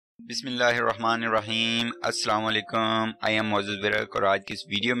बिस्मिल्लाहिर्रहमानिर्रहीम। अस्सलाम वालेकुम। आई एम मोअज़्ज़ज़ विरक और आज की इस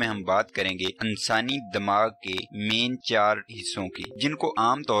वीडियो में हम बात करेंगे इंसानी दिमाग के मेन 4 हिस्सों की, जिनको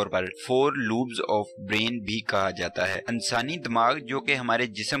आम तौर पर 4 लूब्स ऑफ ब्रेन भी कहा जाता है। इंसानी दिमाग जो कि हमारे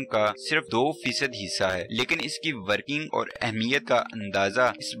जिस्म का सिर्फ 2% हिस्सा है, लेकिन इसकी वर्किंग और अहमियत का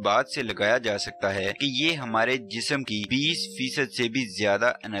अंदाजा इस बात से लगाया जा सकता है कि ये हमारे जिस्म की 20% से भी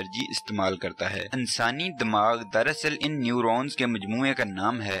ज्यादा एनर्जी इस्तेमाल करता है। इंसानी दिमाग दरअसल इन न्यूरॉन्स के मजमूए का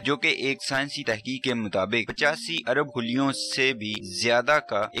नाम है, जो कि एक साइंसी तहकीक के मुताबिक 85 अरब खुलियों से भी ज्यादा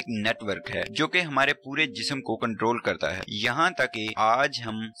का एक नेटवर्क है, जो कि हमारे पूरे जिस्म को कंट्रोल करता है। यहाँ तक कि आज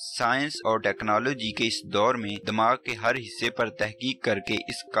हम साइंस और टेक्नोलॉजी के इस दौर में दिमाग के हर हिस्से पर तहकीक करके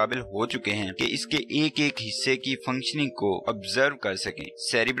इस काबिल हो चुके हैं कि इसके एक एक हिस्से की फंक्शनिंग को ऑब्जर्व कर सकें।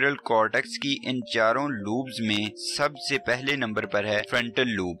 सेरिब्रल कॉर्टेक्स की इन 4 लूब्स में सबसे पहले नंबर पर है फ्रंटल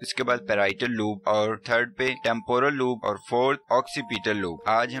लूब, इसके बाद पैराइटल लूब और थर्ड पे टेम्पोरल लूब और फोर्थ ऑक्सीपिटल लूब।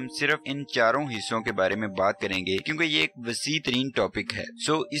 आज हम सिर्फ इन 4 हिस्सों के बारे में बात करेंगे क्योंकि ये एक वसी तरीन टॉपिक है।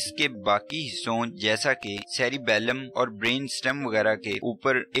 इसके बाकी हिस्सों जैसा कि सेरिबेलम और ब्रेन स्टेम वगैरह के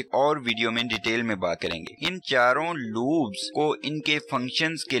ऊपर एक और वीडियो में डिटेल में बात करेंगे। इन 4 लूब्स को इनके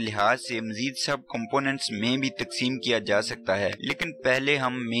फंक्शंस के लिहाज से मजीद सब कंपोनेंट्स में भी तकसीम किया जा सकता है, लेकिन पहले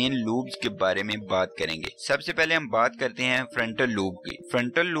हम मेन लूब्स के बारे में बात करेंगे। सबसे पहले हम बात करते हैं फ्रंटल लूब की।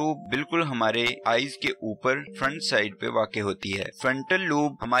 फ्रंटल लूब बिल्कुल हमारे आईज के ऊपर फ्रंट साइड पे वाक़ होती है। फ्रंटल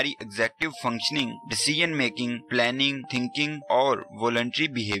लूब हमारी executive functioning, decision making, planning, thinking और वॉलंटरी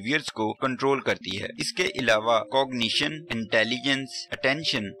बिहेवियर्स को कंट्रोल करती है। इसके अलावा कॉग्निशन, इंटेलिजेंस,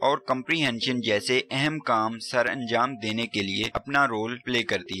 अटेंशन और कम्प्रीहेंशन जैसे अहम काम सर अंजाम देने के लिए अपना रोल प्ले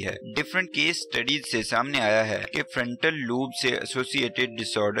करती है। डिफरेंट केस स्टडीज से सामने आया है कि फ्रंटल लूब से एसोसिएटेड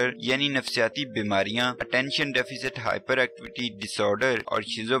डिसऑर्डर यानी नफ्सियाती बीमारियां, attention deficit hyper activity disorder और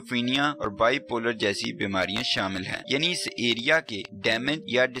शिज़ोफ्रेनिया और बाइपोलर जैसी बीमारियां शामिल हैं। यानी इस एरिया के डैमेज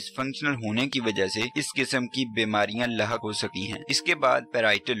या डिसफंक्शनल होने की वजह से इस किस्म की बीमारियां लाहक हो सकती हैं। इसके बाद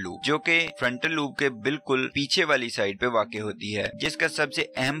पैराइटल लूब, जो कि फ्रंटल लूब के बिल्कुल पीछे वाली साइड पे वाक़ होती है, जिसका सबसे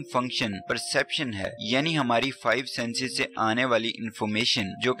अहम फंक्शन परसेप्शन है, यानी हमारी 5 सेंसेस से आने वाली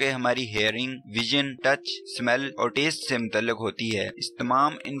इंफॉर्मेशन, जो कि हमारी हेयरिंग, विजन, टच, स्मेल और टेस्ट से मुतल्लिक होती है। इस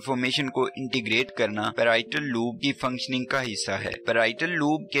तमाम इंफॉर्मेशन को इंटीग्रेट करना पैराइटल लूब की फंक्शनिंग का हिस्सा है। पैराइटल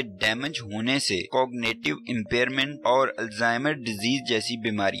लूब के डैमेज होने से कॉग्निटिव इम्पेयरमेंट और अल्जाइमर डिजीज जैसी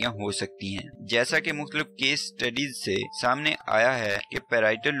बीमारियां हो सकती हैं। जैसा कि मुख्तलिफ केस स्टडीज से सामने आया है कि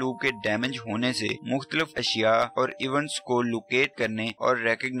पैराइटल लूब के डैमेज होने से मुख्तलिफ अशिया और इवेंट्स को लोकेट करने और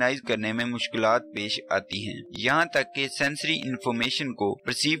रिकॉग्नाइज करने में मुश्किलात पेश आती हैं। यहाँ तक कि सेंसरी इंफॉर्मेशन को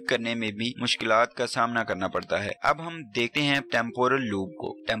परसीव करने में भी मुश्किलात का सामना करना पड़ता है। अब हम देखते हैं टेम्पोरल लूब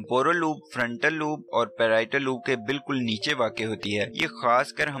को। टेम्पोरल लूब फ्रंटल लूब और पैराइटल लूब के बिल्कुल नीचे वाक़ होती है। ये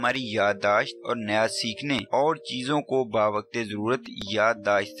खासकर हमारी याददाश्त और नया सीखने और चीजों को बावक्ते जरूरत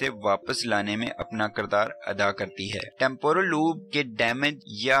याददाश्त से वापस लाने में अपना किरदार अदा करती है। टेम्पोरल लूब के डैमेज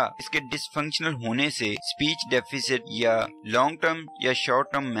या इसके डिसफंक्शनल होने से स्पीच डेफिसिट या लॉन्ग टर्म या short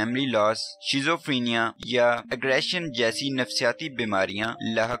term memory loss, schizophrenia या एग्रेशन जैसी नफ्सियाती बीमारियां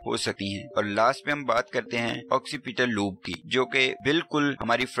लाहक हो सकती हैं। और लास्ट में हम बात करते हैं ऑक्सीपिटल लूब की, जो कि बिल्कुल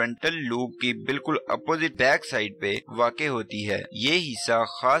हमारी फ्रंटल लूब की बिल्कुल अपोजिट बैक साइड पे वाक़ होती है। ये हिस्सा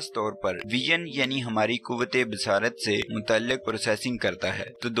खास तौर पर विजन यानी हमारी कुव्वते बसारत से मुतल्लिक प्रोसेसिंग करता है।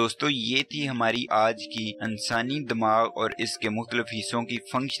 तो दोस्तों, ये थी हमारी आज की इंसानी दिमाग और इसके मुख्तलिफ हिस्सों की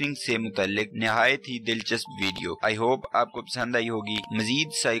फंक्शनिंग से मुतल्लिक निहायत ही दिलचस्प वीडियो। आई होप आपको पसंद आई होगी।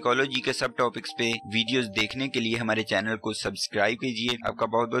 मजीद साइकोलॉजी के सब टॉपिक्स पे वीडियोस देखने के लिए हमारे चैनल को सब्सक्राइब कीजिए। आपका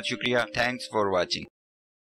बहुत बहुत शुक्रिया। Thanks for watching.